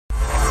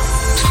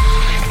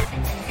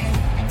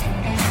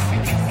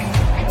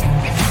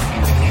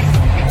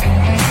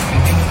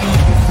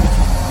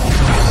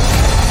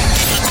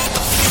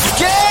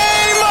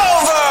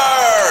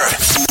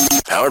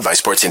Powered by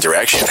Sports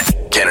Interaction,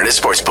 Canada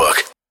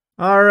Sportsbook.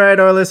 All right,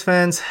 Oilers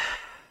fans,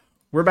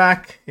 we're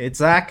back. It's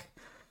Zach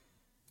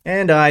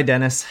and I,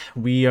 Dennis.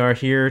 We are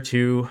here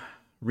to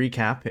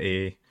recap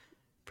a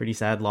pretty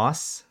sad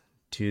loss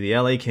to the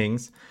LA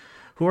Kings,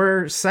 who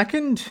are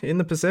second in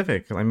the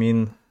Pacific. I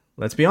mean,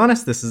 let's be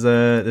honest. This is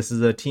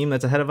a team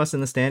that's ahead of us in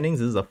the standings.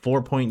 This is a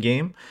 4-point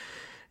game,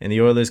 and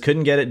the Oilers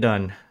couldn't get it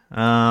done.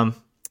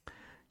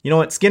 You know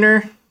what?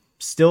 Skinner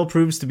still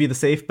proves to be the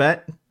safe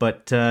bet,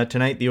 but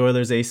tonight the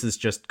Oilers aces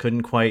just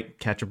couldn't quite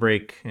catch a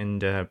break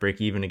and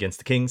break even against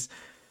the Kings.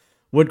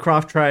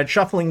 Woodcroft tried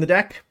shuffling the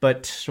deck,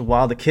 but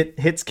while the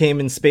hits came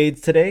in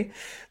spades today,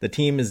 the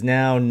team is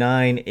now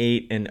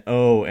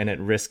 9-8-0 and at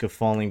risk of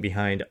falling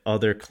behind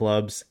other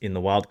clubs in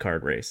the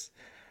wildcard race.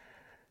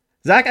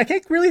 Zach, I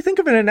can't really think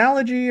of an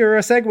analogy or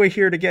a segue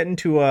here to get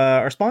into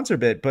our sponsor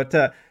bit, but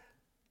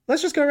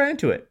let's just go right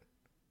into it.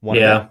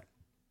 Yeah.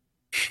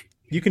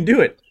 You can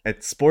do it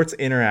at Sports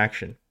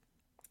Interaction,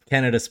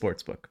 Canada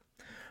Sportsbook.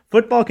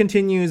 Football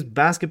continues,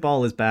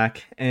 basketball is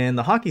back, and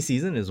the hockey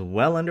season is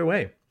well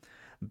underway.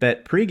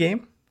 Bet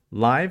pregame,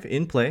 live,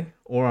 in play,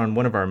 or on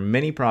one of our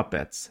many prop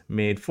bets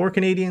made for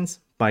Canadians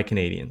by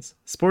Canadians.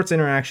 Sports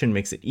Interaction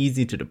makes it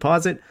easy to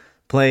deposit,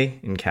 play,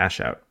 and cash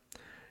out.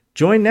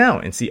 Join now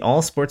and see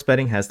all sports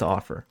betting has to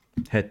offer.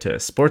 Head to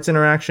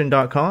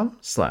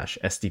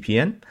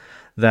sportsinteraction.com/SDPN.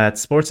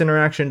 That's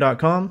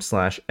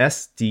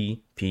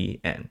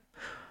sportsinteraction.com/SDPN.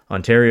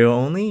 Ontario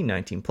only,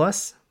 19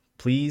 plus.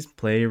 Please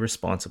play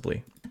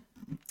responsibly.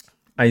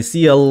 I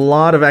see a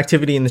lot of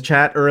activity in the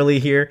chat early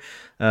here.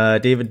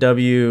 David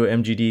W,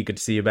 MGD, good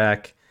to see you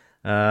back.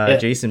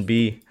 Jason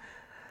B.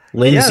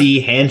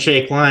 Lindsay,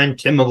 handshake line.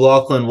 Tim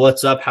McLaughlin,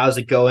 what's up? How's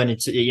it going?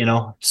 It's,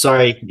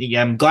 sorry.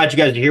 I'm glad you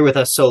guys are here with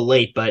us so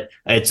late, but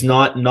it's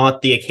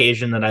not the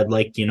occasion that I'd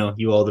like,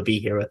 you all to be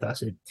here with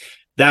us.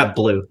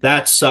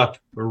 That sucked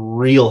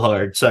real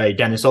hard. Sorry,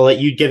 Dennis, I'll let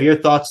you give your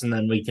thoughts and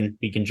then we can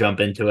jump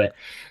into it.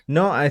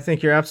 No, I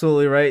think you're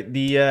absolutely right.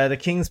 The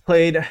Kings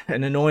played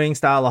an annoying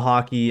style of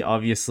hockey,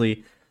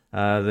 obviously.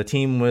 The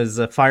team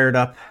was fired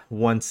up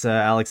once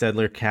Alex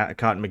Edler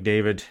caught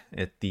McDavid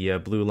at the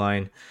blue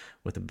line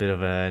with a bit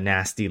of a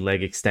nasty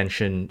leg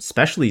extension.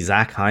 Especially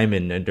Zach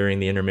Hyman during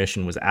the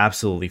intermission was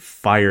absolutely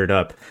fired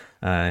up.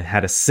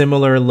 Had a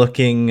similar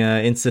looking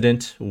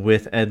incident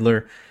with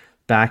Edler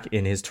back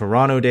in his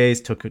Toronto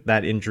days.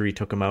 That injury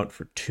took him out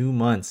for 2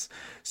 months.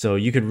 So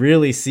you could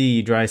really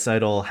see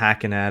Draisaitl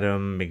hacking at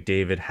him,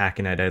 McDavid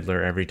hacking at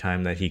Edler every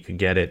time that he could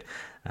get it.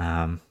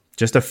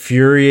 Just a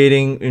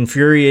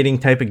infuriating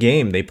type of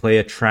game. They play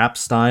a trap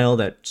style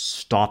that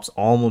stops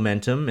all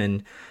momentum,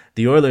 and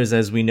the Oilers,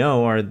 as we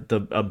know, are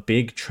a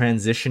big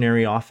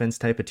transitionary offense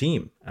type of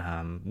team.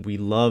 We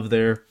love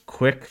their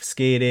quick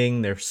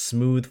skating, their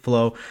smooth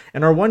flow,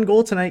 and our one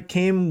goal tonight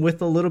came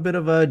with a little bit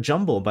of a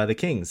jumble by the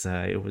Kings.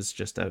 It was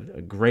just a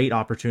great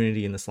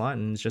opportunity in the slot,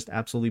 and just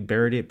absolutely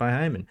buried it by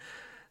Hyman.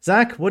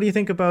 Zach, what do you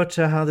think about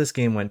how this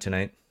game went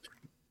tonight?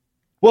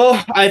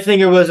 Well, I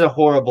think it was a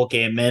horrible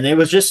game, man. It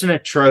was just an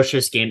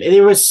atrocious game.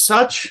 It was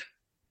such...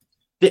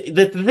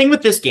 The thing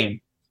with this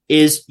game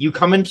is you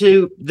come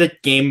into the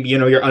game,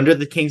 you're under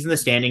the Kings in the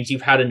standings.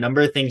 You've had a number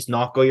of things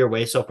not go your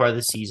way so far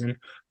this season,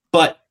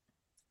 but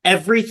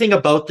everything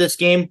about this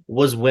game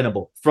was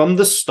winnable. From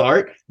the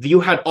start,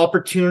 you had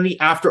opportunity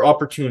after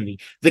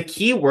opportunity. The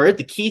key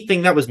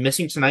thing that was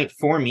missing tonight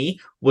for me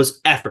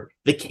was effort.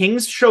 The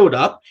Kings showed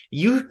up.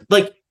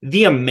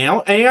 The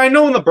amount, and I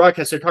know in the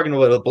broadcast they're talking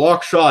about the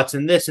block shots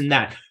and this and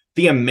that.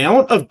 The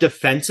amount of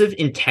defensive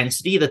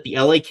intensity that the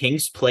LA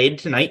Kings played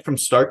tonight from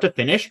start to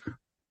finish,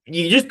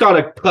 you just got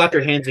to clap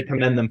your hands and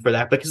commend them for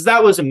that, because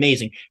that was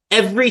amazing.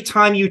 Every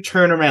time you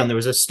turn around, there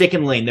was a stick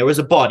in lane, there was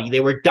a body, they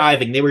were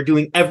diving, they were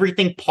doing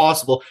everything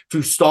possible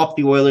to stop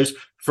the Oilers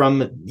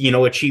from,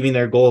 achieving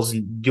their goals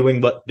and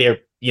doing what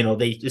they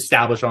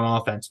established on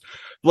offense.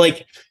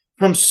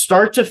 From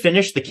start to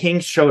finish, the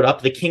Kings showed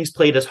up. The Kings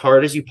played as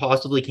hard as you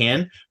possibly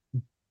can.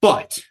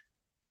 But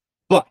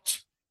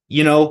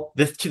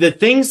the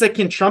things that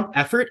can trump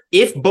effort,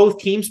 if both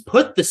teams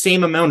put the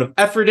same amount of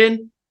effort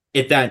in,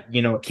 it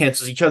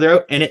cancels each other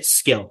out, and it's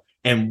skill.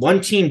 And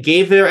one team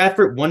gave their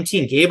effort, one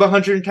team gave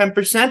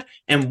 110%,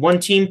 and one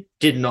team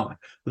did not.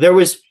 There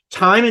was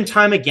time and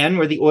time again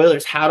where the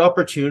Oilers had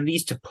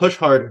opportunities to push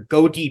harder,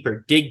 go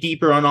deeper, dig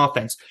deeper on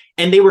offense,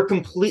 and they were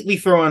completely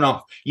thrown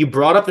off. You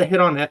brought up the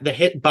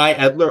hit by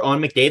Edler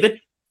on McDavid.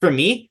 For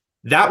me,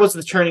 that was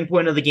the turning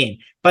point of the game.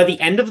 By the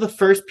end of the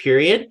first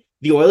period,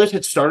 the Oilers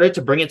had started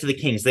to bring it to the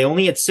Kings. They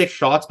only had 6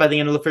 shots by the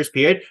end of the first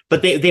period,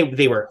 but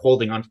they were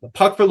holding onto the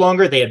puck for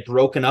longer. They had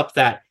broken up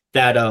the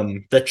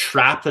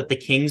trap that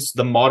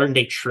the modern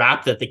day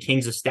trap that the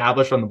Kings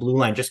established on the blue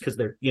line, just because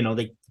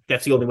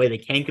that's the only way they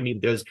can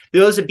compete. The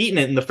Oilers had beaten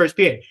it in the first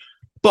period.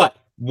 But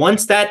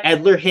once that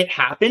Edler hit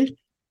happened,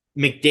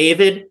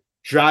 McDavid,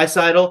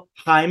 Draisaitl,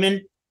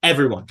 Hyman,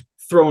 everyone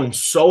thrown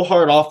so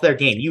hard off their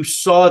game. You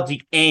saw the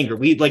anger.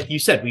 Like you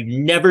said, we've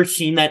never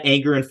seen that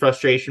anger and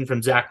frustration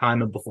from Zach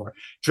Hyman before.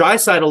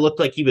 Draisaitl looked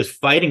like he was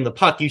fighting the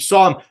puck. You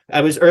saw him. I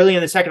was early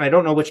in the second. I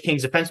don't know which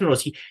Kings defenseman it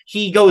was.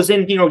 He goes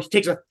in, he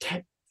takes a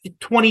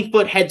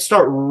 20-foot head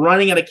start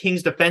running at a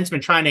Kings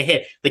defenseman trying to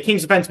hit. The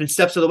Kings defenseman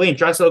steps to the way and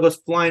Draisaitl goes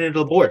flying into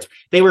the boards.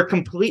 They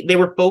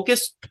were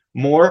focused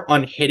more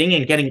on hitting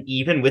and getting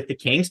even with the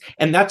Kings,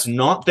 and that's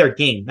not their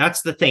game.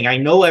 That's the thing. I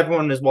know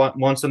everyone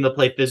wants them to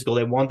play physical.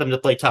 They want them to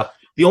play tough.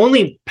 The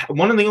only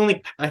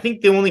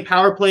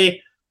power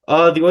play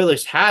the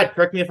Oilers had,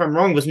 correct me if I'm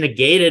wrong, was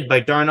negated by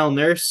Darnell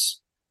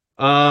Nurse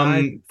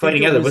fighting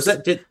together.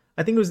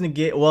 I think it was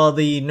negated. Well,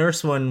 the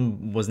Nurse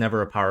one was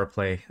never a power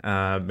play.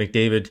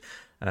 McDavid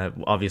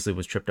obviously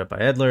was tripped up by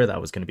Edler. That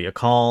was going to be a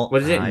call.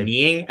 Was it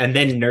kneeing and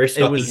then Nurse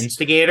got the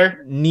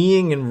instigator?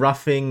 Kneeing and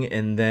roughing,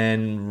 and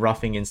then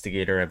roughing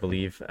instigator, I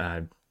believe,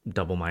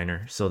 double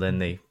minor. So then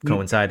they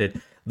coincided.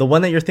 The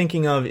one that you're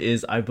thinking of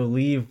is, I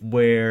believe,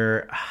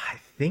 where I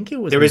think it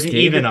was there was an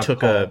even up took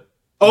call. a.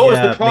 Oh, it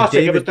was the cross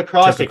check. It was the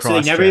cross check. So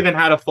they never check. even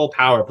had a full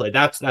power play.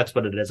 That's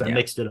what it is. I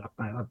mixed it up.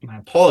 My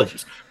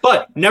apologies.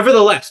 But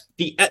nevertheless,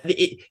 the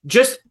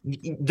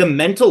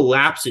mental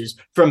lapses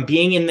from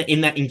being in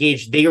that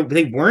engaged. They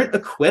weren't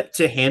equipped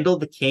to handle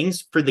the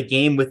Kings for the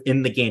game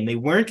within the game. They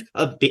weren't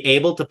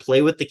able to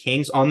play with the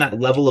Kings on that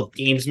level of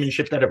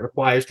gamesmanship that it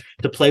requires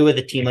to play with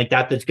a team like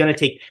that. That's going to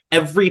take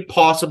every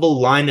possible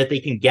line that they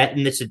can get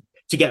in this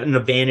to get an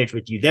advantage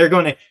with you. They're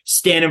going to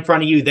stand in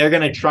front of you. They're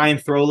going to try and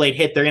throw a late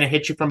hit. They're going to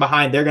hit you from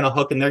behind. They're going to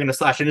hook and they're going to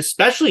slash. And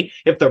especially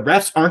if the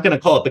refs aren't going to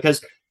call it,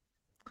 because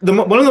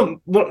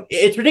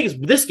it's ridiculous.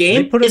 This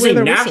game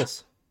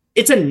is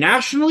it's a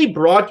nationally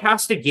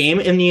broadcasted game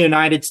in the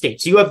United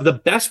States. You have the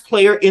best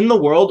player in the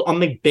world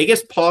on the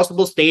biggest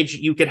possible stage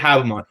you could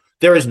have him on.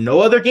 There is no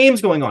other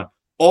games going on.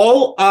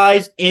 All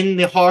eyes in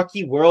the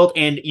hockey world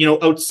and,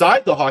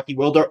 outside the hockey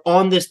world are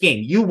on this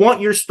game. You want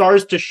your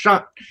stars to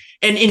shine.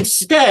 And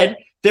instead,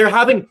 they're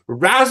having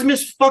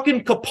Rasmus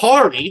fucking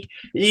Kapari,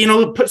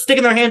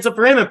 sticking their hands up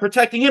for him and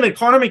protecting him. And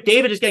Connor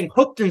McDavid is getting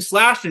hooked and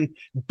slashed and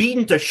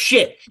beaten to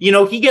shit.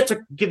 He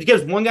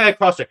gives one guy a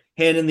cross check,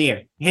 hand in the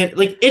air.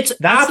 It's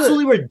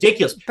absolutely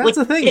ridiculous. That's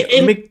the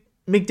thing.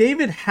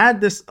 McDavid had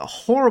this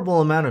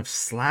horrible amount of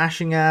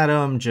slashing at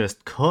him,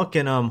 just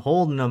cooking him,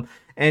 holding him.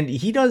 And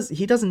he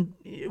doesn't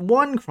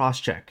one cross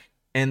check,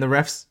 and the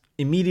refs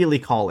immediately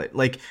call it.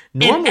 Like,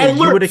 normally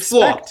you would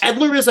expect.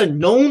 Edler is a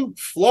known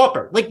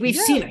flopper. Like, we've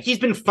seen it. He's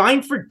been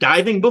fined for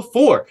diving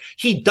before.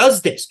 He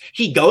does this.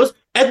 He goes.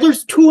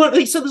 Edler's 200.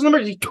 He said this number.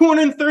 He's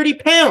 230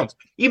 pounds.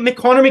 Even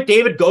Connor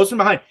McDavid goes from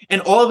behind,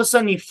 and all of a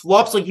sudden he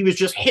flops like he was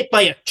just hit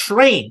by a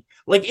train.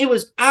 Like, it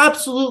was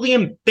absolutely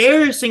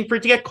embarrassing for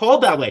it to get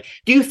called that way.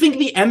 Do you think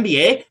the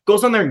NBA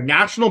goes on their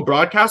national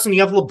broadcast and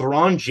you have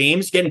LeBron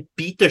James getting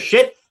beat to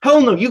shit? Hell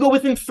no. You go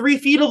within 3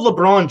 feet of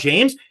LeBron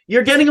James,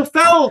 you're getting a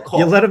foul call.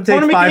 You let him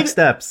take 5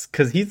 steps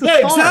because he's the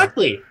star.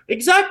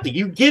 Exactly.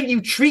 You give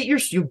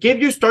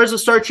your stars a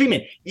star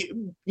treatment.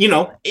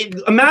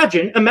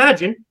 Imagine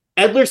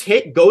Edler's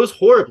hit goes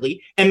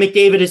horribly and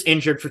McDavid is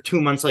injured for 2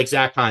 months like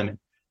Zach Hyman.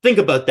 Think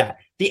about that.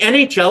 The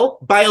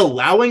NHL, by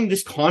allowing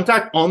this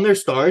contact on their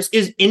stars,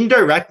 is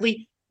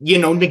indirectly,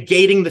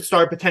 negating the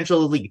star potential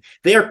of the league.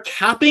 They are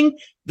capping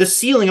the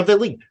ceiling of the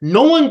league.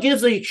 No one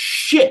gives a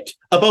shit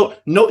about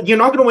you're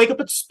not going to wake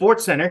up at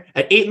Sports Center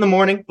at 8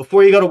 a.m.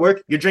 before you go to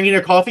work. You're drinking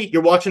your coffee.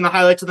 You're watching the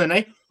highlights of the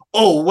night.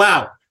 Oh,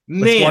 wow.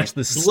 Let's watch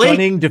the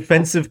stunning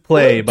defensive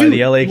play by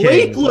the LA Kings.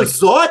 Blake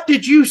Lizotte,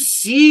 did you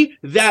see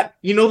that,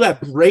 that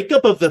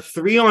breakup of the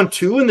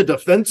 3-on-2 in the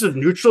defensive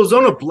neutral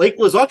zone of Blake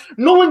Lizotte?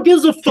 No one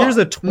gives a fuck. Here's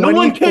a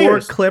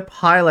 24-clip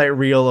highlight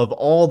reel of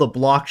all the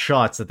blocked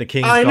shots that the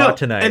Kings got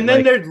tonight. And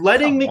then they're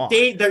letting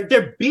McDavid,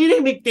 they're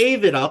beating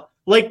McDavid up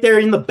like they're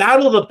in the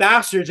Battle of the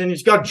Bastards, and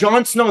he's got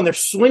Jon Snow, and they're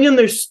swinging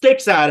their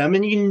sticks at him,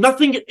 and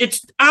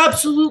it's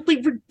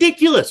absolutely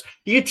ridiculous.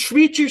 You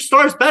treat your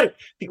stars better.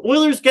 The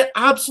Oilers get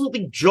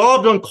absolutely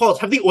jobbed on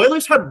calls. Have the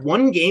Oilers had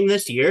one game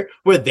this year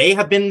where they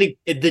have been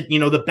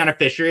the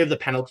beneficiary of the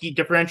penalty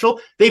differential?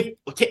 I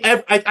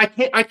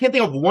can't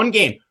think of one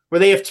game where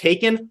they have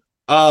taken.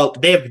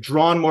 They have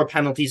drawn more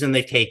penalties than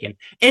they've taken,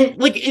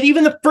 and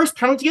even the first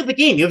penalty of the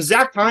game, you have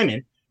Zach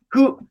Hyman,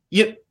 who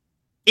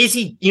Is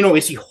he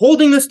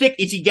holding the stick?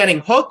 Is he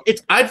getting hooked?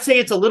 I'd say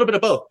it's a little bit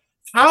of both.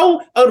 How,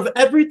 out of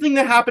everything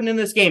that happened in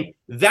this game,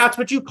 that's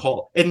what you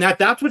call, and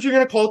that's what you're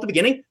going to call at the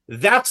beginning?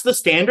 That's the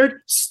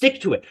standard. Stick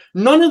to it.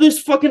 None of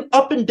this fucking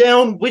up and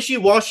down,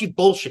 wishy-washy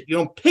bullshit.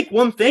 Pick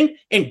one thing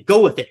and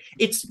go with it.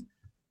 It's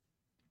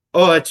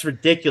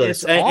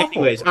ridiculous.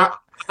 Anyways,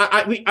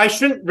 I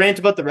shouldn't rant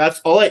about the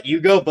refs. I'll let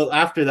you go, but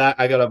after that,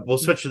 we'll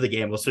switch to the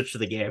game.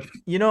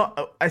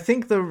 I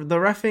think the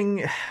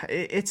reffing,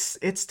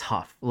 it's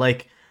tough.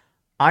 Like,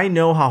 I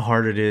know how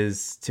hard it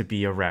is to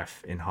be a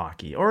ref in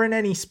hockey or in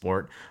any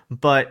sport,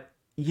 but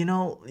you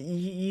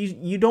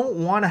don't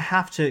want to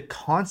have to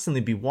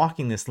constantly be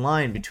walking this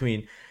line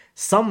between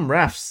some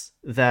refs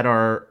that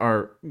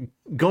are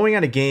going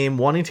at a game,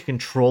 wanting to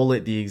control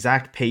it, the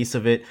exact pace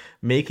of it,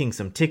 making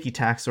some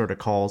ticky-tack sort of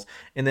calls,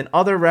 and then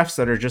other refs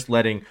that are just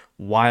letting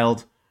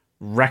wild,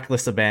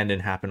 reckless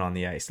abandon happen on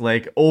the ice.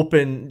 Like,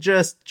 open,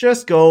 just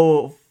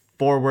go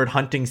forward,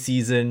 hunting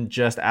season,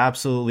 just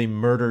absolutely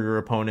murder your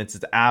opponents.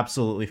 It's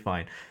absolutely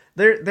fine.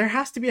 There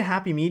has to be a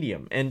happy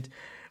medium. And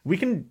we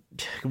can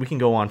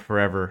go on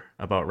forever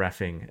about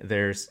reffing.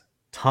 There's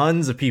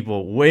tons of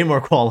people way more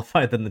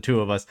qualified than the two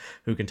of us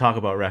who can talk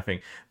about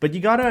reffing. But you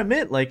got to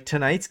admit, like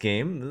tonight's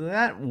game,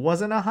 that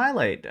wasn't a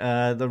highlight.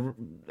 The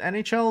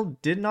NHL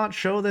did not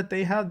show that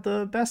they had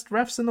the best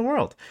refs in the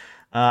world.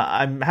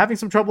 I'm having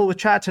some trouble with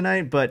chat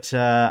tonight, but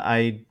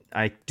I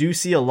do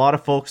see a lot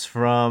of folks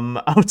from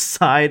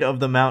outside of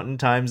the Mountain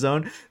Time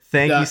Zone.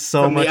 Thank you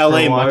so much for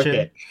watching.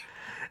 Market.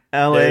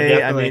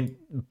 LA, I mean,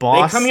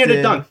 Boston. They come here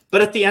to dunk,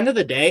 but at the end of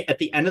the day,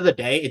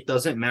 it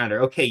doesn't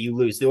matter. Okay, you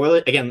lose. The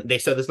Oilers, again, they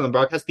said this on the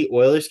broadcast, the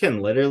Oilers can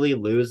literally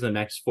lose the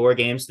next 4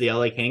 games to the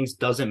LA Kings.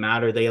 Doesn't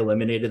matter. They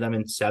eliminated them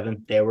in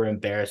 7th. They were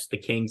embarrassed. The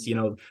Kings,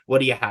 what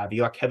do you have?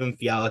 You got Kevin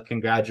Fiala.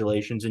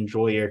 Congratulations.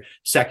 Enjoy your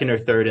 2nd or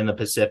 3rd in the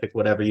Pacific,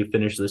 whatever you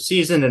finish the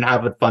season, and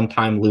have a fun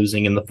time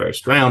losing in the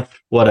first round.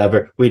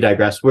 Whatever. We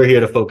digress. We're here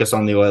to focus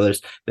on the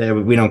Oilers.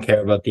 We don't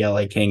care about the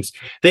LA Kings.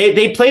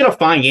 They played a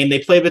fine game. They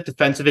played with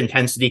defensive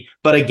intensity,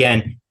 but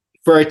again,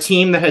 for a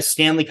team that has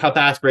Stanley Cup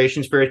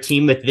aspirations, for a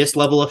team with this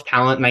level of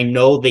talent, and I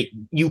know that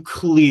you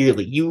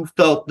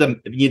felt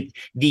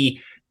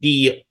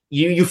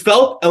you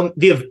felt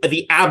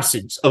the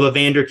absence of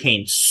Evander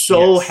Kane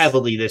so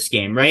heavily this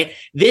game, right?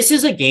 This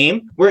is a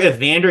game where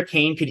Evander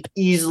Kane could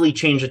easily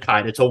change the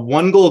tide. It's a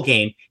 1-goal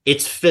game.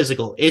 It's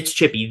physical. It's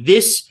chippy.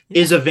 This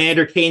is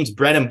Evander Kane's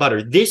bread and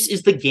butter. This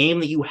is the game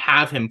that you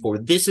have him for.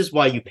 This is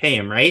why you pay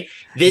him, right?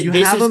 You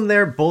have him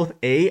there both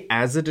A,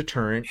 as a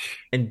deterrent,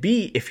 and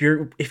B, if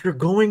you're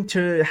going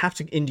to have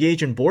to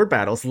engage in board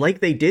battles like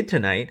they did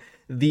tonight,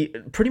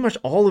 pretty much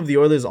all of the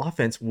Oilers'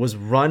 offense was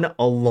run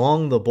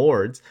along the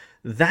boards.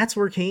 That's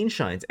where Kane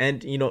shines.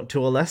 And, to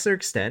a lesser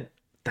extent,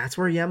 that's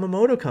where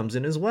Yamamoto comes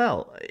in as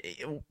well.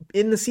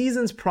 In the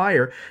seasons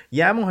prior,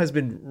 Yamo has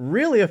been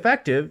really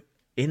effective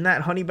in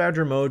that Honey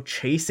Badger mode,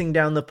 chasing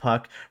down the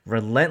puck,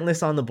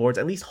 relentless on the boards,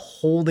 at least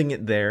holding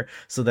it there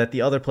so that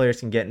the other players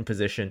can get in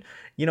position.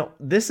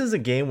 This is a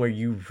game where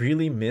you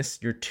really miss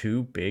your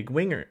 2 big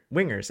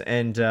wingers.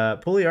 And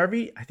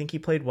Puljujarvi, I think he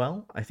played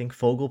well. I think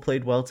Fogel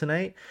played well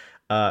tonight.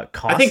 I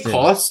think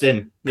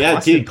Costin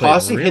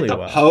hit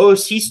the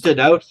post. He stood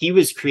out. He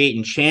was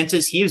creating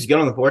chances. He was good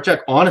on the forecheck.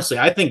 Honestly,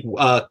 I think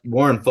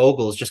Warren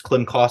Fogle is just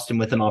Klim Kostin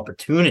with an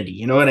opportunity.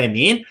 You know what I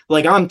mean?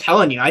 Like, I'm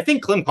telling you, I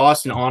think Klim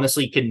Kostin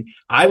honestly can.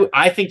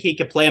 I think he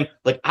could play him.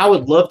 Like, I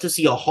would love to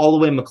see a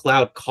Holloway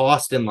McLeod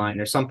Kostin line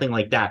or something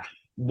like that.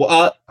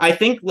 I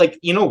think, like,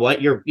 you know what,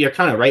 you're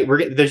kind of right.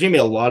 There's gonna be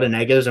a lot of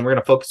negatives, and we're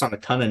gonna focus on a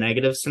ton of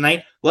negatives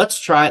tonight.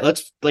 Let's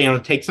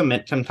take some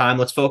time.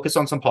 Let's focus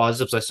on some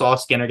positives. I saw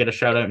Skinner get a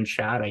shout out in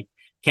chat. I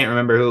can't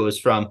remember who it was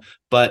from,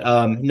 but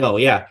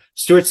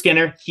Stuart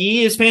Skinner,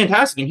 he is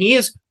fantastic, and he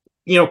is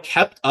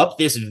kept up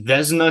this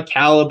Vezina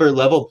caliber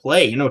level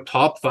play.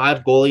 Top 5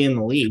 goalie in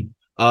the league.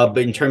 But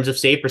in terms of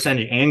save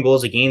percentage and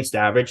goals against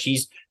average,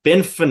 he's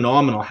been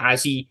phenomenal.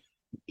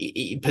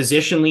 He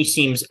positionally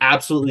seems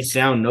absolutely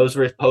sound, knows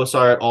where his posts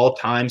are at all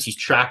times. He's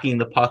tracking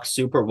the puck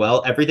super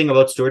well. Everything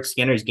about Stuart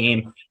Skinner's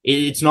game,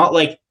 it's not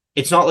like,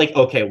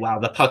 okay, wow,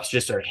 the pucks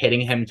just are hitting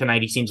him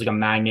tonight. He seems like a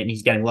magnet and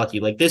he's getting lucky.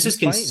 Like, this is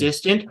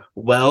consistent,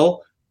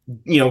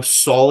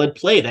 solid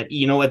play that,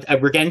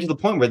 we're getting to the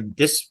point where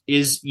this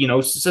is,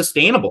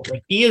 sustainable.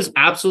 Like, he is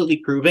absolutely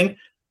proving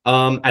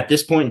at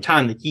this point in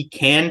time that he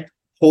can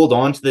hold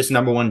on to this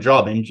number 1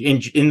 job. And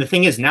the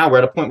thing is, now we're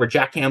at a point where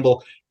Jack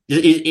Campbell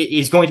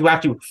is going to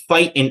have to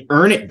fight and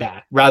earn it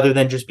back rather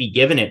than just be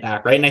given it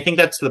back, right? And I think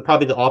that's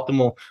probably the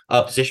optimal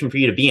position for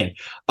you to be in.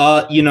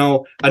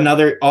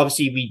 Another,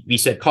 obviously, we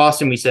said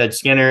Costin, we said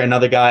Skinner,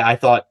 another guy I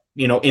thought,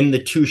 in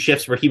the 2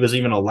 shifts where he was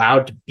even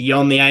allowed to be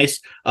on the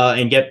ice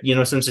and get,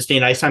 some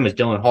sustained ice time was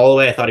Dylan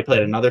Holloway. I thought he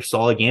played another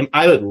solid game.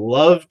 I would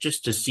love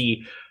just to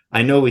see,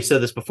 I know we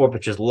said this before,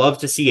 but just love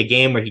to see a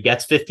game where he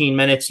gets 15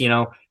 minutes,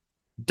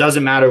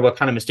 doesn't matter what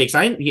kind of mistakes.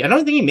 I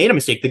don't think he made a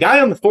mistake. The guy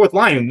on the 4th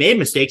line who made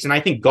mistakes and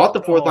I think got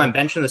the 4th line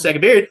bench in the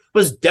second period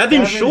was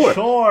Devin Shore.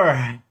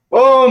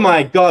 Oh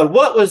my God,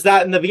 what was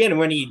that in the beginning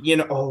when he,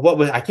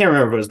 I can't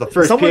remember if it was the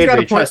first Someone's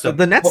period. Got to point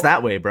the net's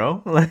that way,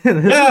 bro.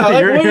 Yeah,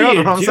 you're on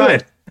the wrong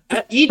side.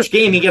 At each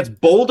game he gets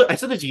bolder. I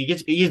said this, he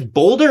gets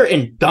bolder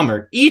and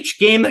dumber. Each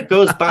game that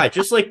goes by,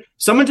 just like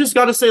someone just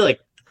got to say, like,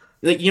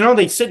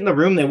 they sit in the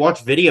room, they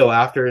watch video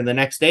after, and the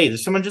next day,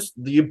 there's someone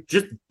you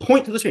just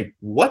point to the screen.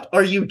 What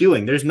are you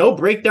doing? There's no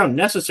breakdown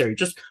necessary.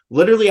 Just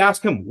literally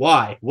ask him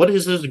why. What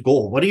is his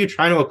goal? What are you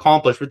trying to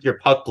accomplish with your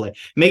puck play?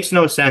 Makes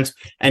no sense.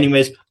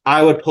 Anyways,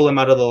 I would pull him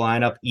out of the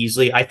lineup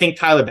easily. I think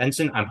Tyler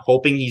Benson, I'm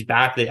hoping he's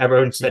back. That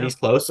everyone said he's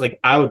close. Like,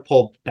 I would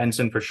pull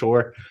Benson for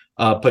sure.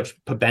 Put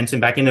Benson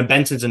back in. And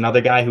Benson's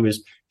another guy who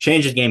has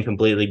changed his game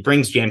completely,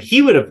 brings jam.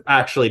 He would have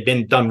actually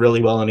been done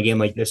really well in a game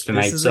like this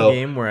tonight. This is a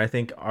game where I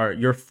think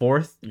your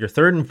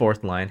 3rd and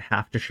 4th line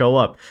have to show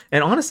up.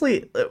 And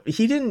honestly,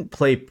 he didn't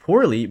play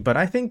poorly, but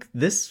I think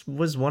this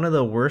was one of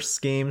the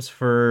worst games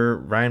for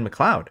Ryan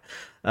McLeod.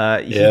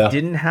 He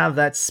didn't have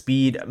that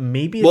speed.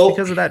 Maybe it's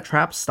because of that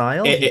trap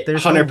style.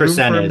 There's no room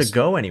for him to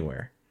go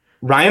anywhere.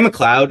 Ryan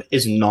McLeod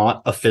is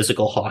not a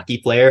physical hockey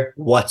player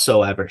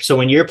whatsoever. So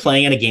when you're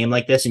playing in a game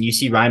like this and you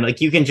see Ryan,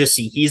 like, you can just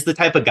see he's the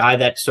type of guy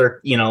that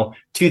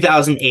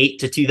 2008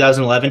 to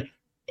 2011,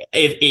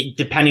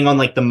 depending on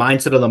like the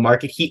mindset of the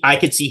market, I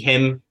could see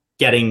him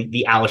getting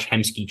the Ales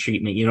Hemsky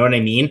treatment. You know what I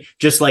mean?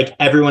 Just like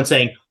everyone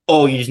saying,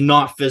 oh, he's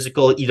not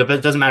physical. It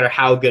doesn't matter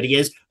how good he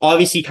is.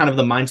 Obviously, kind of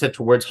the mindset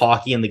towards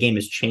hockey and the game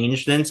has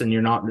changed since, and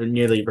you're not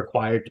nearly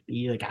required to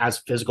be like as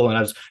physical and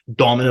as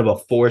dominant of a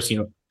force,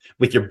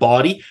 with your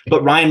body.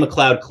 But Ryan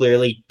McLeod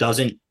clearly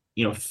doesn't,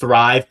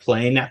 thrive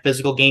playing that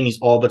physical game. He's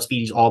all about speed.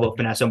 He's all about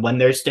finesse. And when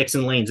there's sticks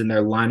and lanes and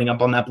they're lining up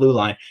on that blue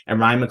line and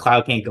Ryan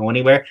McLeod can't go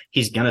anywhere,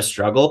 he's going to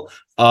struggle.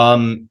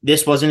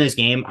 This wasn't his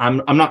game.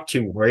 I'm not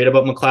too worried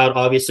about McLeod.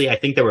 Obviously, I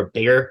think there were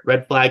bigger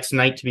red flags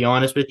tonight, to be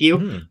honest with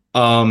you.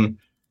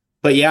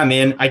 But yeah,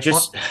 man, it's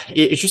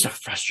just a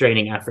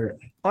frustrating effort.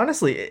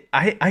 Honestly,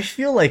 I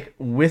feel like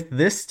with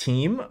this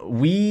team,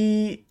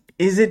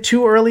 is it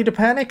too early to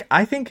panic?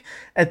 I think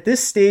at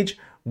this stage,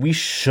 we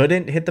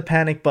shouldn't hit the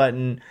panic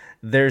button.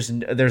 There's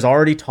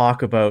already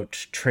talk about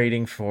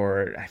trading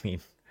for,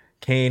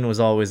 Kane was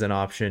always an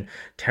option.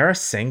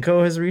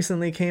 Tarasenko has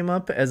recently came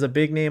up as a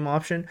big name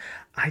option.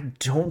 I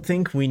don't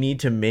think we need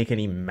to make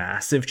any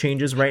massive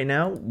changes right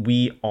now.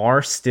 We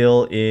are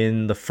still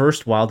in the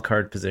first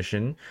wildcard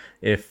position,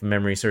 if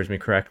memory serves me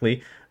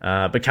correctly.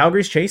 But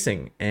Calgary's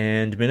chasing,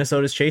 and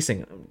Minnesota's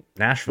chasing.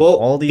 Nashville,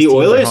 all these teams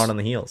are hot on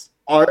the heels.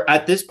 Are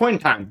at this point in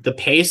time, the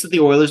pace that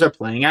the Oilers are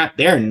playing at,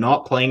 they are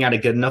not playing at a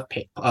good enough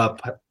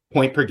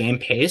point per game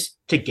pace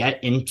to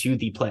get into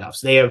the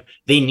playoffs.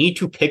 They need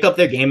to pick up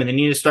their game and they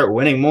need to start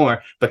winning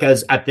more,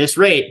 because at this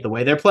rate, the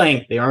way they're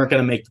playing, they aren't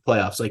going to make the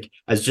playoffs. Like,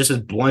 as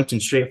blunt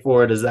and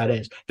straightforward as that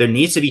is, there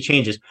needs to be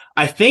changes.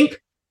 I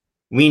think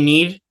we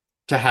need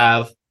to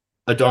have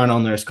a Darnell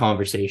Nurse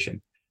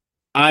conversation.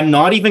 I'm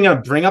not even going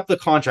to bring up the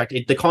contract.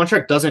 The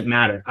contract doesn't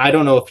matter. I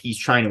don't know if he's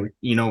trying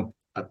to,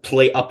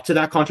 play up to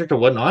that contract or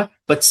whatnot,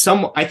 but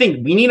I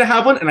think we need to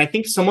have one. And I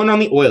think someone on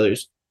the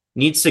Oilers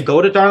needs to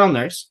go to Darnell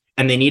Nurse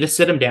and they need to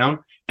sit him down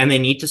and they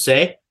need to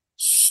say,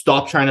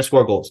 stop trying to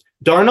score goals.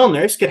 Darnell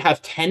Nurse could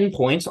have 10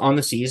 points on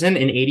the season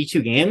in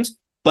 82 games,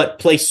 but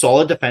play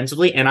solid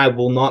defensively, and I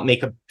will not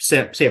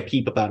say a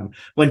peep about him.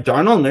 When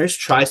Darnell Nurse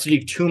tries to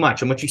do too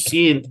much, and what you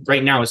see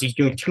right now is he's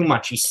doing too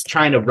much. He's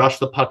trying to rush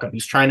the puck up.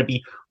 He's trying to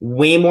be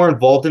way more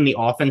involved in the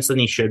offense than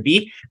he should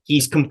be. He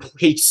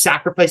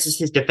sacrifices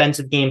his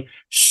defensive game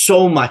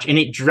so much, and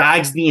it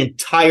drags the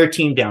entire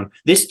team down.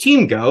 This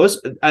team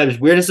goes, as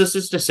weird as this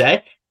is to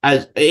say,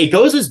 as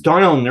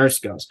Darnell Nurse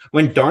goes.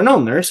 When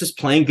Darnell Nurse is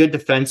playing good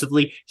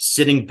defensively,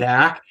 sitting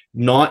back,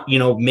 not,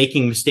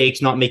 making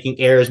mistakes, not making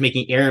errors,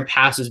 making errant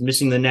passes,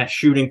 missing the net,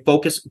 shooting,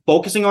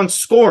 focusing on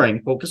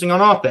scoring, focusing on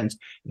offense,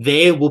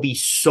 they will be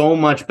so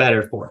much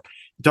better for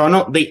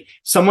it.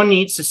 Someone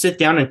needs to sit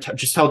down and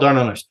just tell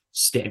Darnell Nurse,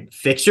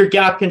 fix your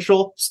gap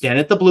control, stand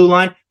at the blue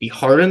line, be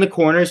hard in the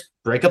corners,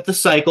 break up the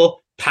cycle,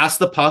 pass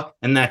the puck,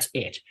 and that's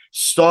it.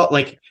 Stop,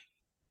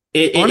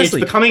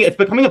 Honestly, it's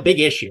becoming a big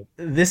issue.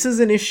 This is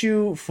an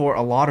issue for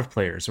a lot of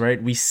players,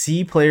 right? We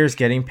see players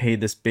getting paid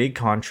this big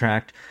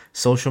contract.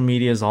 Social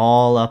media is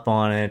all up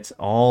on it.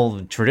 All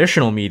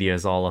traditional media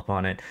is all up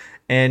on it.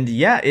 And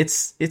yeah,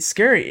 it's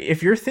scary.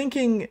 If you're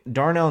thinking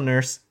Darnell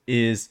Nurse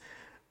is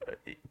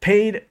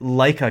paid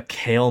like a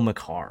Cale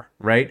Makar,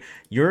 right?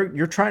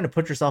 You're trying to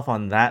put yourself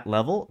on that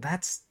level.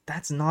 That's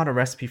not a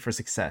recipe for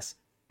success.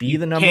 Be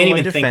the number one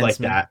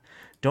defenseman.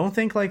 Don't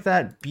think like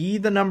that. Be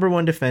the number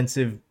one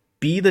defensive.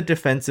 Be the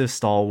defensive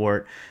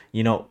stalwart.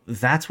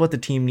 That's what the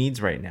team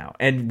needs right now.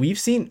 And we've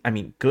seen,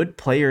 good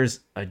players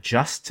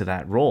adjust to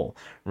that role,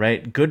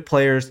 right? Good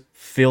players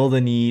fill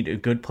the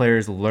need. Good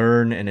players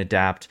learn and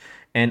adapt.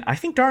 And I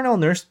think Darnell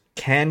Nurse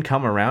can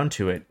come around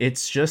to it.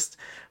 It's just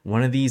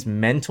one of these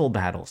mental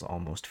battles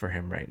almost for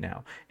him right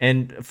now.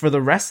 And for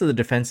the rest of the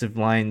defensive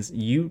lines,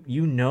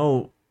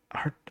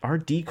 our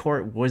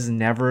D-court was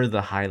never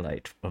the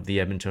highlight of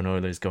the Edmonton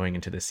Oilers going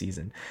into the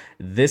season.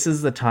 This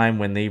is the time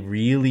when they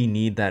really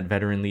need that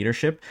veteran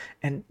leadership,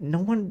 and no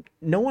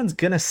one's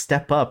gonna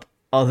step up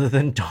other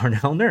than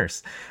Darnell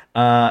Nurse.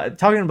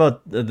 Talking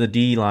about the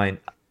D line,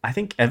 I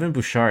think Evan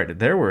Bouchard,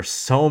 there were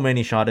so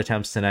many shot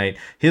attempts tonight.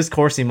 His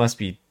Corsi must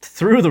be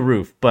through the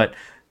roof, but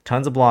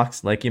tons of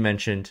blocks, like you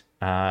mentioned.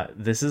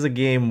 This is a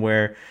game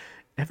where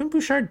Evan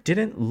Bouchard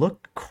didn't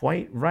look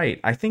quite right.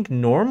 I think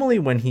normally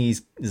when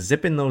he's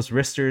zipping those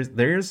wristers,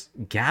 there's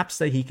gaps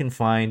that he can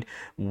find,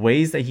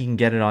 ways that he can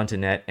get it onto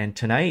net. And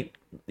tonight,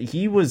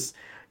 he was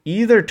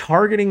either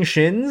targeting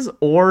shins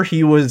or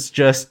he was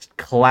just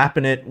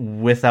clapping it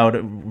without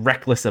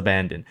reckless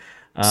abandon.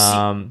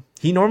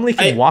 He normally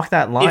can walk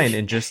that line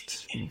and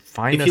just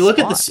find a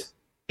spot.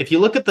 If you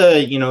look at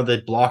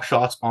the block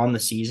shots on the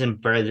season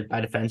by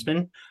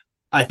defensemen,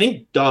 I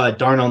think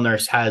Darnell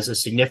Nurse has a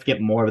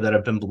significant more that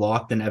have been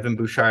blocked than Evan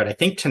Bouchard. I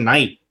think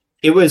tonight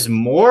it was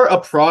more a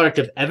product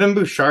of Evan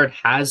Bouchard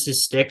has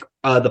his stick,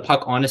 the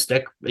puck on his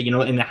stick,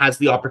 and has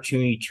the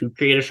opportunity to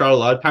create a shot a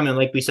lot of time. And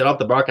like we said off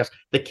the broadcast,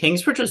 the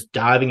Kings were just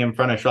diving in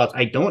front of shots.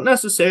 I don't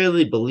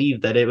necessarily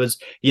believe that it was,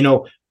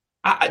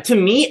 To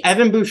me,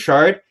 Evan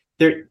Bouchard,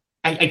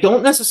 I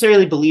don't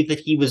necessarily believe that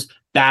he was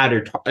bad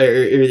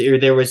or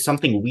there was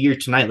something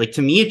weird tonight. Like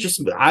to me,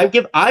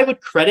 I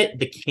would credit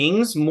the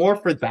Kings more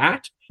for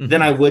that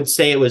than I would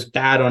say it was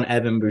bad on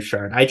Evan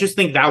Bouchard. I just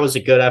think that was a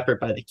good effort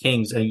by the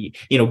Kings, and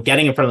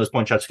getting in front of those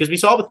point shots, because we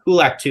saw with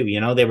Kulak too.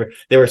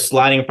 They were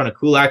sliding in front of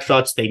Kulak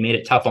shots. They made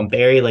it tough on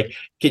Barrie. Like,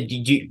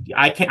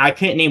 I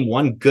can't name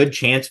one good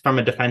chance from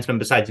a defenseman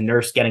besides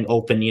Nurse getting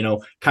open.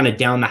 Kind of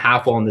down the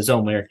half wall in the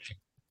zone where.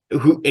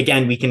 Who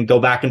again, we can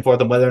go back and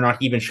forth on whether or not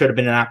he even should have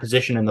been in that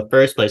position in the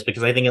first place,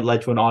 because I think it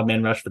led to an odd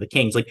man rush for the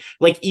Kings.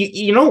 Like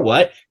you know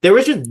what? There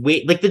was just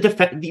the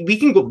defense. We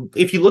can go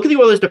if you look at the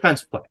Oilers'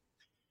 defensive play.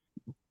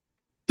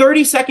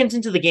 30 seconds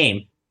into the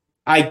game,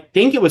 I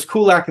think it was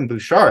Kulak and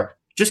Bouchard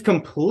just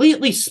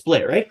completely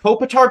split. Right,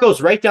 Kopitar goes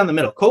right down the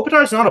middle.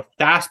 Kopitar is not a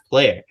fast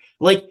player.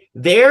 Like,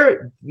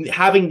 they're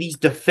having these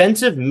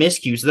defensive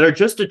miscues that are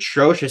just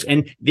atrocious.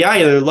 And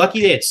they're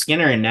lucky they had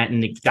Skinner in net,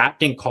 and that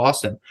didn't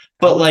cost them.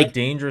 But like,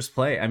 dangerous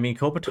play. I mean,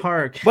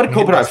 Kopitar. What did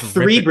Kopitar?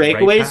 3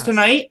 breakaways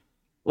tonight.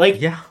 Like,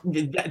 yeah,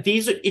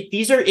 these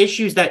are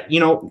issues that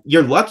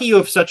you're lucky you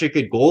have such a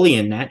good goalie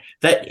in net.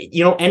 That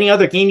any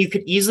other game you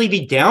could easily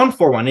be down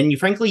 4-1, and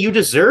frankly you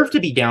deserve to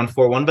be down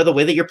 4-1 by the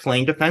way that you're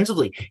playing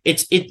defensively.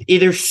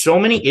 There's so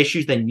many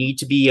issues that need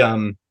to be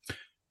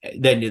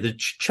Then the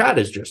chat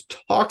is just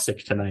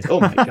toxic tonight.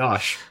 Oh my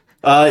gosh.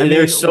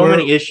 There's so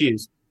many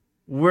issues.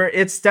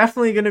 It's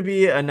definitely going to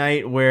be a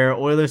night where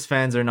Oilers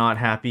fans are not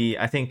happy.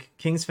 I think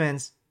Kings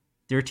fans,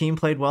 your team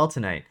played well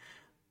tonight.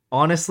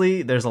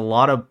 Honestly, there's a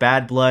lot of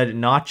bad blood,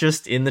 not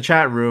just in the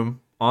chat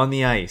room, on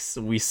the ice.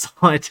 We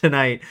saw it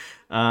tonight.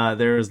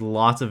 There's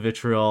lots of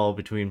vitriol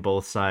between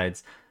both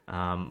sides.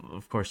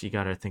 Of course, you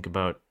got to think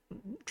about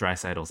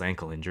Draisaitl's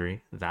ankle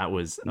injury. That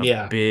was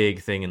a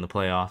big thing in the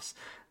playoffs.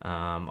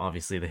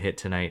 Obviously the hit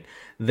tonight.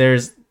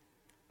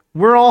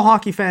 We're all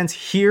hockey fans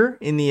here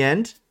in the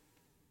end.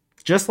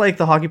 Just like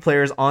the hockey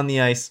players on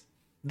the ice,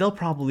 they'll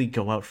probably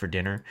go out for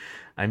dinner.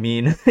 I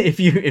mean, if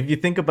you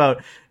think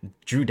about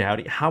Drew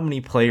Doughty, how many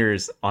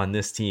players on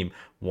this team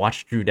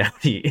watched Drew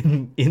Doughty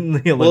in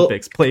the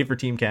Olympics play for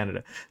Team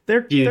Canada?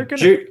 They're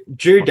gonna...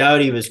 Drew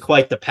Doughty was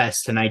quite the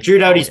pest tonight. Drew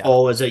Doughty's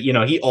always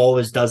he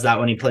always does that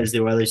when he plays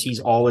the Oilers. He's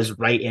always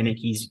right in it.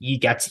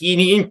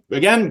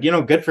 Again,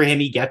 good for him.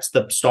 He gets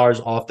the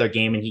stars off their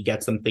game, and he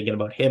gets them thinking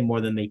about him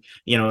more than they,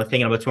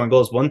 thinking about scoring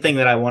goals. One thing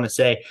that I want to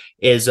say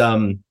is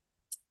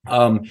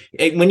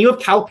when you have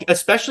Cal,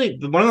 especially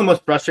one of the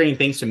most frustrating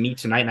things to me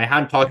tonight, and I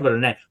hadn't talked about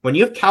it yet, when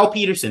you have Cal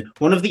Peterson,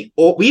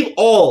 we've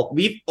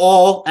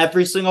all,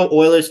 every single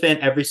Oilers fan,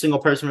 every single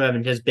person from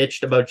Edmonton has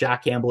bitched about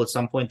Jack Campbell at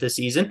some point this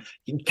season.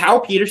 Cal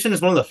Peterson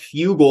is one of the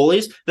few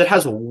goalies that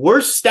has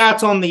worse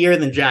stats on the year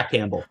than Jack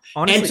Campbell.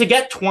 Honestly, and to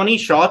get 20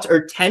 shots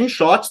or 10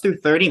 shots through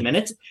 30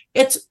 minutes,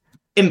 it's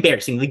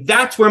embarrassing. Like,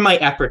 that's where my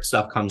effort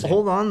stuff comes in.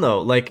 Hold on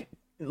though. Like,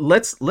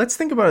 let's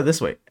think about it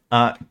this way.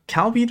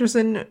 Cal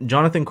Peterson,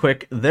 Jonathan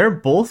Quick, they're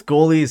both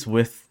goalies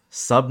with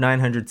sub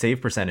 900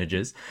 save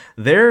percentages.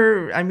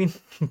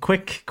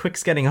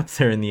 Quick's getting up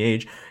there in the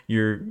age.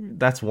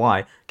 That's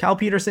why. Cal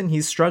Peterson,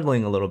 he's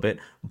struggling a little bit,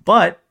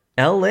 but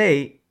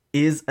LA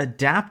is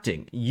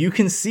adapting. You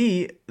can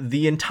see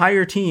the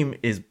entire team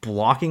is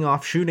blocking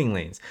off shooting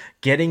lanes,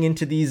 getting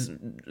into these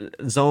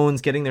zones,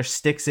 getting their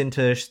sticks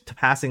into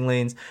passing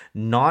lanes,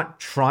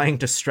 not trying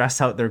to stress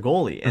out their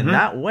goalie. And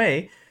that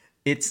way,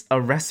 it's a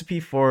recipe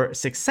for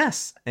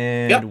success,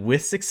 and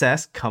with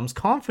success comes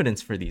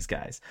confidence for these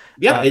guys.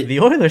 The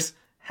Oilers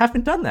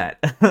haven't done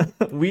that.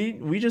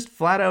 We just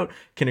flat out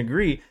can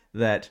agree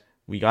that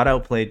we got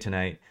outplayed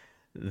tonight.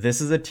 This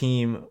is a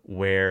team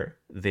where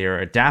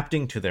they're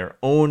adapting to their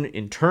own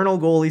internal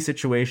goalie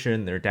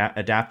situation. They're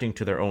adapting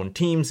to their own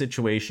team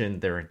situation.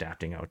 They're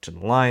adapting out to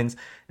the lines.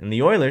 And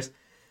the Oilers,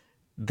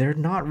 they're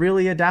not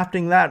really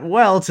adapting that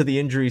well to the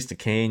injuries to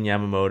Kane,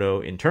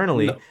 Yamamoto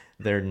internally. No.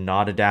 They're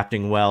not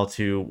adapting well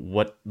to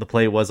what the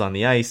play was on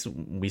the ice.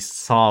 We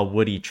saw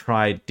Woody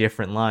try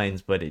different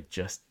lines, but it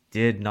just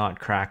did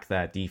not crack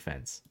that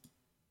defense.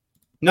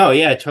 No,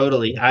 yeah,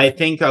 totally. I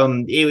think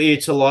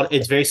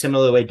it's very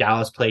similar to the way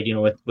Dallas played,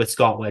 with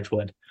Scott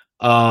Wedgwood.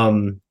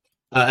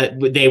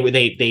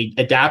 They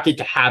adapted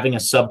to having a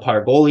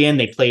subpar goalie in.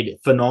 They played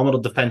phenomenal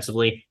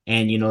defensively,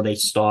 and they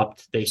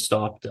stopped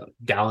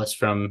Dallas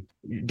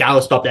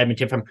stopped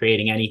Edmonton from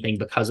creating anything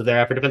because of their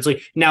effort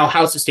defensively. Now,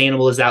 how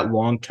sustainable is that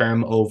long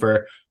term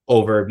over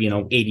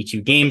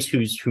 82 games?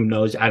 Who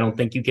knows? I don't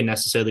think you can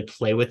necessarily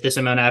play with this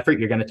amount of effort.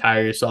 You're going to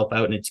tire yourself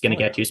out, and it's going to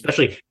get to you,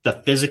 especially the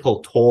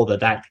physical toll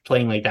that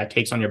playing like that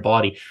takes on your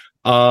body.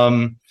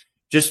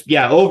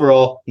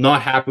 Overall,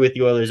 not happy with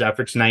the Oilers'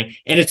 effort tonight.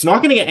 And it's not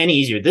going to get any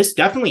easier. This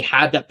definitely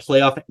had that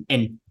playoff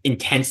and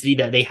intensity,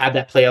 that they had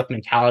that playoff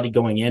mentality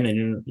going in.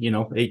 And,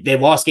 they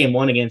lost game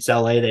 1 against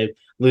LA. They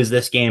lose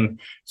this game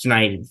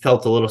tonight. It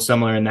felt a little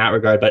similar in that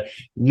regard, but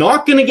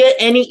not going to get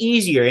any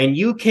easier. And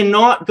you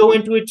cannot go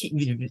into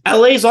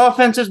LA's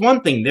offense is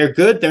one thing. They're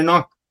good. They're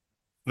not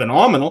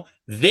phenomenal.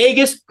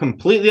 Vegas,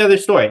 completely other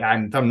story.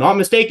 If I'm not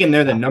mistaken,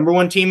 they're the number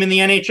 1 team in the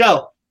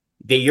NHL.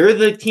 you're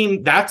the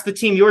team. That's the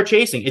team you're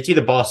chasing. It's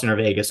either Boston or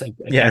Vegas. I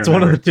Yeah, can't it's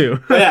remember. one of the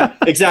two. Yeah,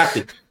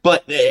 exactly.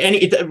 But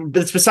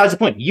it's besides the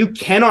point. You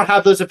cannot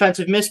have those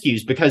offensive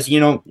miscues because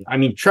I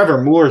mean,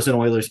 Trevor Moore's an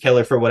Oilers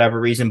killer for whatever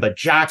reason, but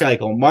Jack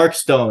Eichel, Mark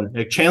Stone,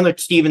 Chandler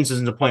Stevens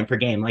isn't a point per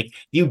game. Like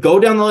you go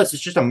down the list,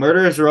 it's just a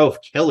murderer's row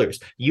of killers.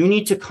 You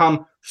need to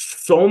come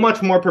so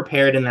much more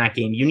prepared in that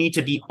game. You need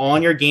to be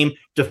on your game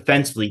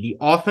defensively. The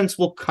offense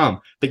will come,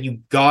 but you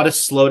got to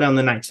slow down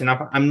the Knights. And if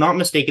I'm not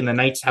mistaken, the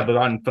Knights have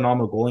gotten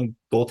phenomenal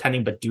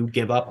goaltending, but do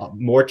give up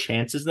more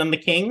chances than the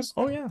Kings.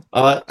 Oh yeah.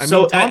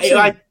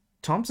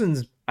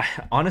 Thompson's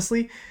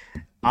honestly,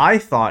 I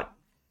thought,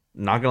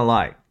 not gonna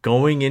lie,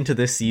 going into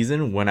this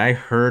season, when I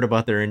heard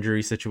about their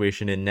injury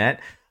situation in net,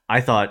 I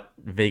thought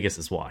Vegas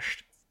is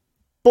washed.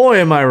 Boy,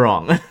 am I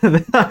wrong.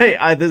 This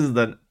is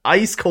the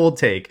ice cold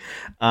take.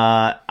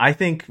 I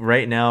think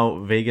right now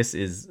Vegas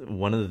is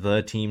one of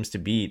the teams to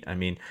beat. I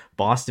mean,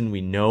 Boston,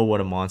 we know what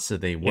a monster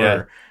they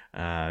were.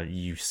 Yeah.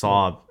 You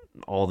saw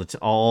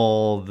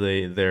all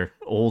their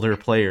older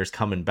players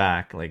coming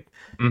back, like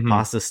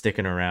Pasta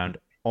sticking around.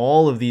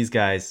 All of these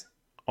guys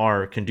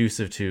are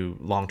conducive to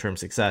long-term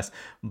success.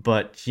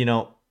 But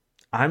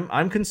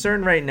I'm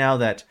concerned right now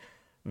that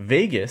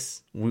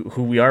Vegas,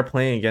 who we are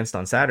playing against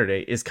on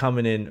Saturday, is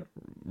coming in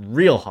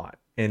real hot,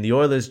 and the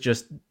Oilers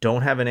just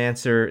don't have an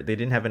answer. They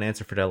didn't have an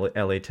answer for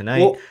LA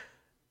tonight,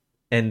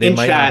 and they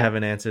might not have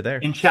an answer there.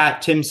 In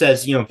chat, Tim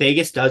says,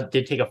 Vegas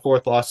did take a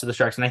fourth loss to the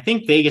Sharks, and I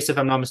think Vegas, if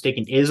I'm not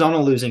mistaken, is on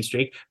a losing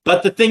streak.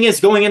 But the thing is,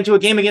 going into a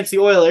game against the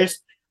Oilers,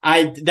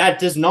 that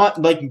does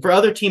not, like, for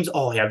other teams,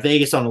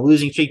 Vegas on a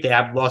losing streak, they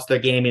have lost their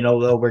game,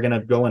 we're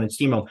gonna go in and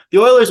steamroll. The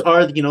Oilers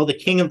are the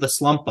king of the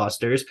slump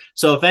busters,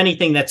 so if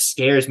anything, that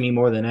scares me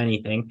more than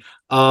anything.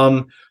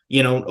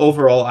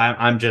 Overall,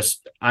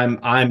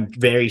 I'm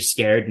very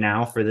scared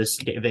now for this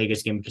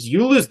Vegas game, because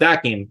you lose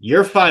that game,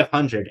 you're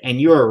 500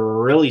 and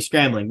you're really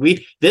scrambling.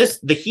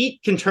 The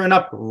Heat can turn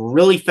up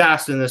really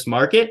fast in this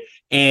market,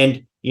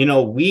 and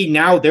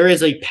there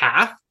is a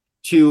path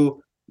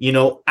to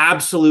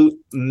absolute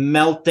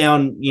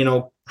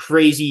meltdown,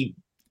 crazy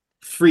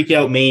freak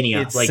out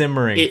mania. It's like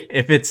simmering.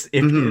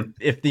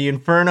 If the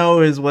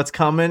inferno is what's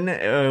coming,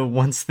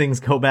 once things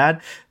go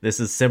bad, this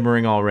is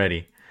simmering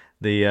already.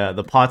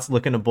 The pot's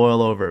looking to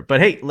boil over.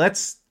 But hey,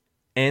 let's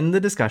end the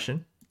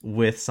discussion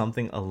with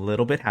something a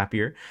little bit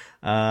happier.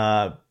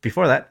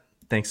 Before that,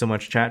 thanks so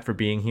much, chat, for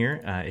being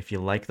here. If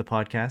you like the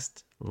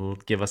podcast,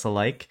 give us a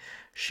like.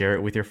 Share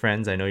it with your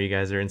friends. I know you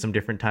guys are in some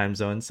different time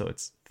zones, so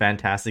it's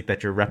fantastic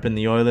that you're repping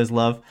the Oilers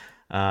love.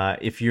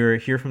 If you're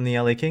here from the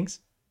LA Kings,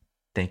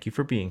 thank you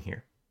for being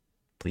here.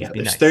 Please be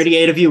nice. There's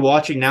 38 of you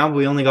watching now.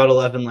 We only got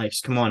 11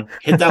 likes. Come on,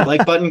 hit that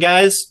like button,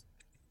 guys.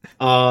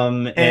 It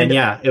would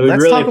let's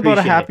really talk about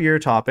a happier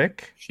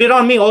topic. Shit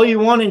on me all you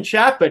want in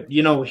chat, but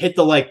hit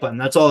the like button.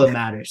 That's all that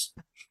matters.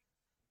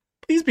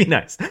 Please be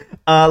nice.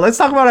 Let's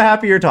talk about a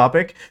happier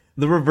topic.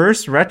 The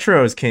reverse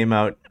retros came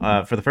out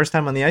for the first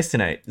time on the ice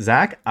tonight.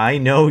 Zach, I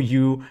know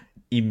you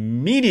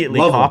immediately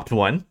copped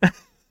one.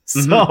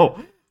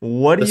 So,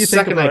 what do you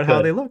think about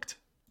how they looked?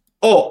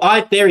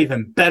 They're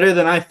even better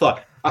than I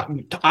thought.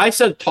 I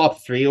said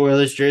top 3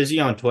 Oilers jersey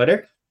on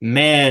Twitter.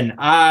 Man,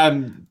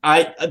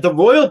 the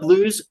Royal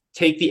Blues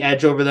take the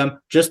edge over them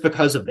just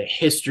because of the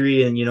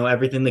history and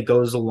everything that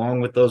goes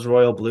along with those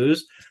Royal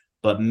Blues.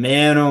 But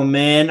man, oh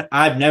man,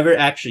 I've never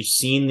actually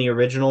seen the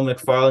original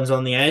McFarland's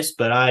on the ice,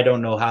 but I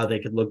don't know how they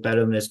could look better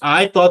than this.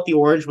 I thought the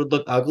orange would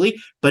look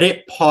ugly, but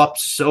it popped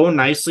so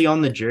nicely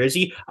on the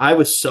jersey. I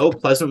was so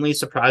pleasantly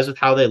surprised with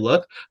how they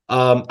look.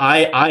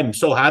 I'm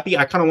so happy.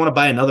 I kind of want to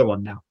buy another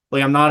one now.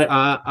 Like I'm not,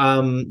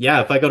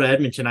 if I go to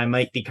Edmonton, I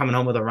might be coming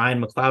home with a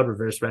Ryan McLeod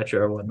reverse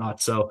retro or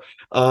whatnot. So,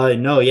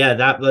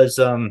 that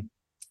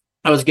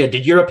was good.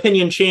 Did your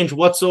opinion change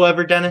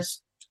whatsoever,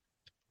 Dennis?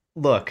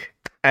 Look,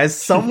 as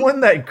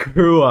someone that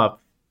grew up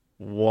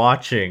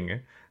watching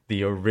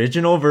the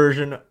original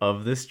version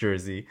of this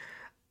jersey,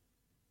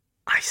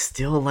 I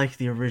still like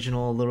the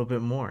original a little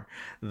bit more.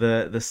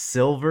 The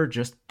silver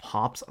just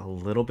pops a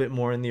little bit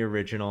more in the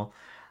original.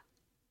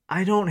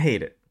 I don't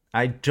hate it.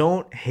 I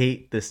don't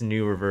hate this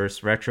new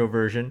reverse retro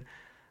version,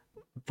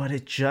 but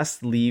it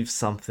just leaves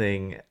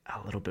something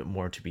a little bit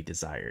more to be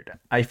desired.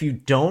 If you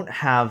don't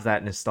have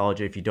that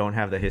nostalgia, if you don't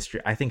have the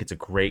history, I think it's a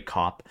great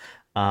cop.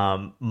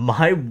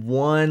 My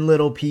one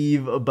little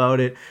peeve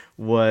about it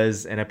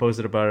was, and I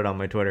posted about it on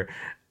my Twitter,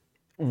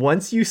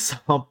 once you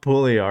saw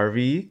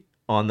Puljujarvi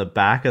on the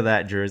back of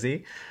that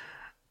jersey,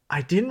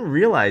 I didn't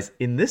realize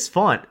in this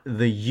font,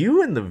 the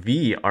U and the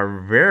V are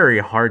very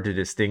hard to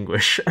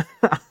distinguish.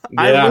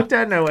 I looked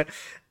at it and I went,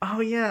 oh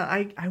yeah,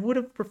 I would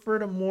have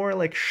preferred a more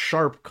like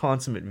sharp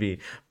consummate V.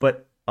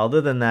 But other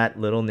than that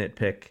little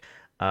nitpick,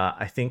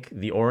 I think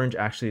the orange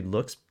actually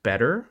looks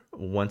better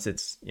once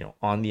it's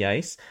on the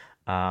ice.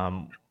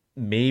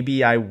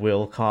 maybe I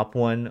will cop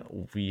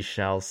one. We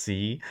shall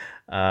see.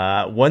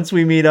 Once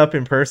we meet up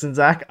in person,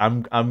 Zach,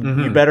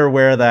 you better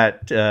wear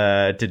that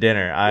to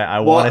dinner. I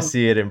want to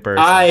see it in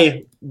person.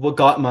 I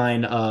got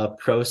mine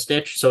Pro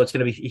Stitch, so it's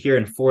gonna be here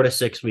in 4 to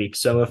 6 weeks.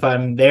 So if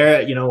I'm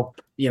there,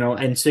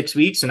 in 6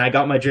 weeks, and I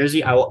got my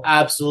jersey, I will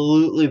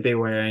absolutely be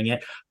wearing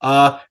it.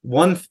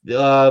 One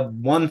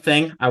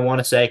thing I want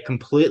to say,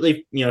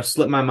 completely,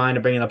 slipped my mind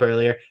to bring it up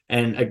earlier,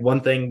 and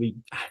one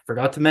thing I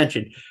forgot to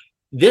mention.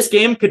 This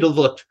game could have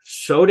looked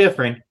so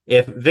different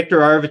if Victor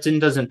Arvidsson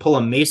doesn't pull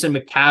a Mason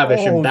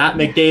McTavish and Matt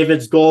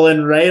McDavid's goal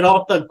in right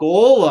off the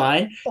goal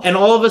line, and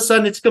all of a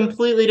sudden it's a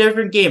completely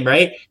different game,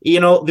 right? The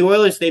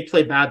Oilers, they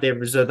played bad, they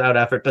was without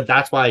effort, but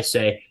that's why I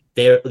say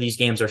these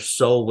games are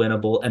so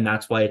winnable, and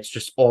that's why it's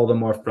just all the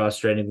more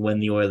frustrating when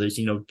the Oilers,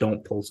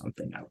 don't pull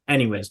something out.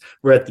 Anyways,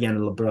 we're at the end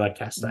of the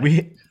broadcast time.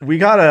 We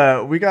got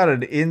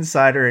an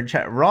insider in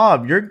chat.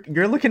 Rob,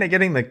 you're looking at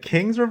getting the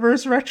Kings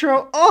reverse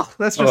retro? Oh,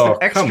 that's just an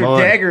extra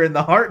dagger in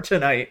the heart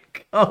tonight.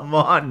 Come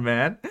on,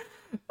 man.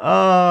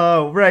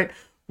 Right.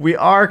 We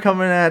are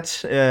coming at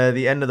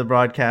the end of the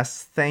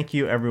broadcast. Thank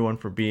you, everyone,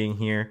 for being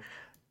here.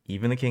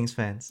 Even the Kings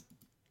fans.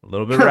 A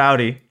little bit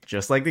rowdy,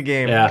 just like the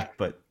game. Yeah.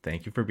 But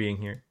thank you for being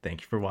here. Thank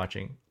you for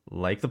watching.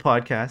 Like the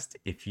podcast.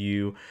 If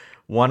you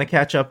want to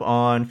catch up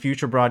on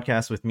future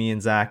broadcasts with me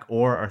and Zach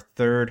or our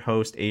third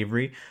host,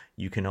 Avery,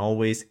 you can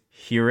always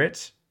hear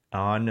it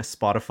on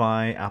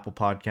Spotify, Apple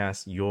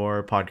Podcasts,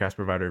 your podcast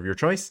provider of your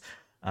choice.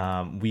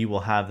 We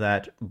will have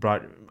that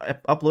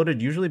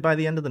uploaded usually by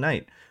the end of the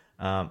night.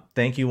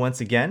 Thank you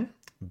once again.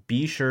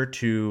 Be sure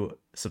to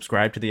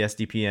subscribe to the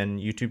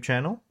SDPN YouTube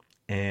channel.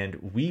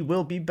 And we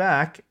will be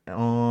back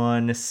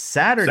on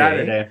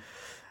Saturday.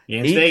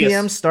 8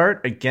 p.m.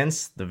 start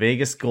against the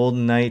Vegas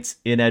Golden Knights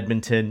in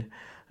Edmonton.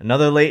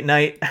 Another late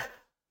night.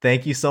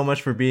 Thank you so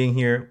much for being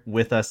here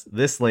with us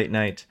this late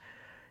night.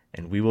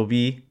 And we will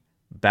be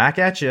back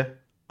at you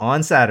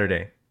on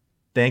Saturday.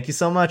 Thank you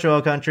so much,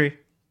 Oil Country.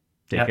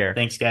 Take care.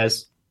 Thanks,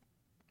 guys.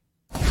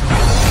 Game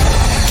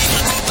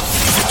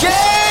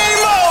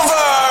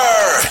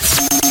over!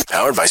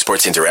 Powered by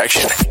Sports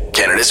Interaction,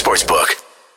 Canada Sportsbook.